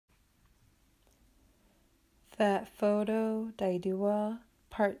That Photo Daib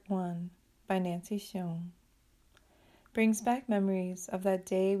Part 1 by Xiong brings back memories of that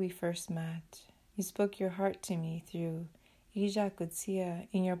day we first met. You spoke your heart to me through txhiaj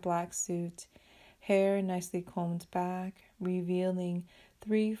in your black suit, hair nicely combed back, revealing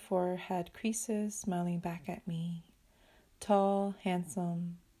 3 forehead creases smiling back at me. Tall,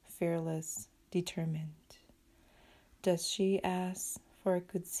 handsome, fearless, determined. Does she ask for a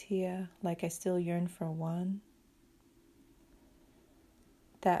txhiaj like I still yearn for one?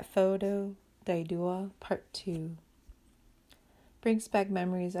 That Photo Daib Part 2 brings back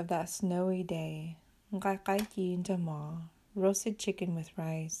memories of that snowy day. Qaij, roasted chicken with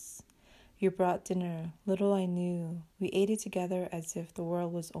rice. You brought dinner, little I knew. We ate it together as if the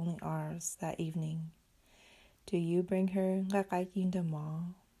world was only ours that evening. Do you bring her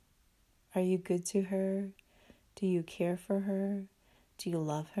qaij? Are you good to her? Do you care for her? Do you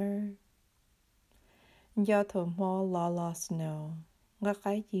love her? Yato mo la la snow.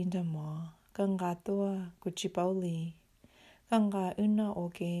 Qaij kanga tua kuchipoli. Kanga una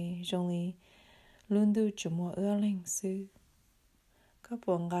oge joli lundu chumo erling su.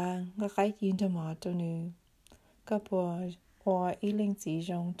 Kaponga qaij tonu. Kapo o iling zi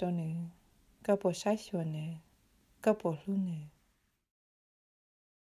jong tonu. Kapo shaishwane. Kapo lunu.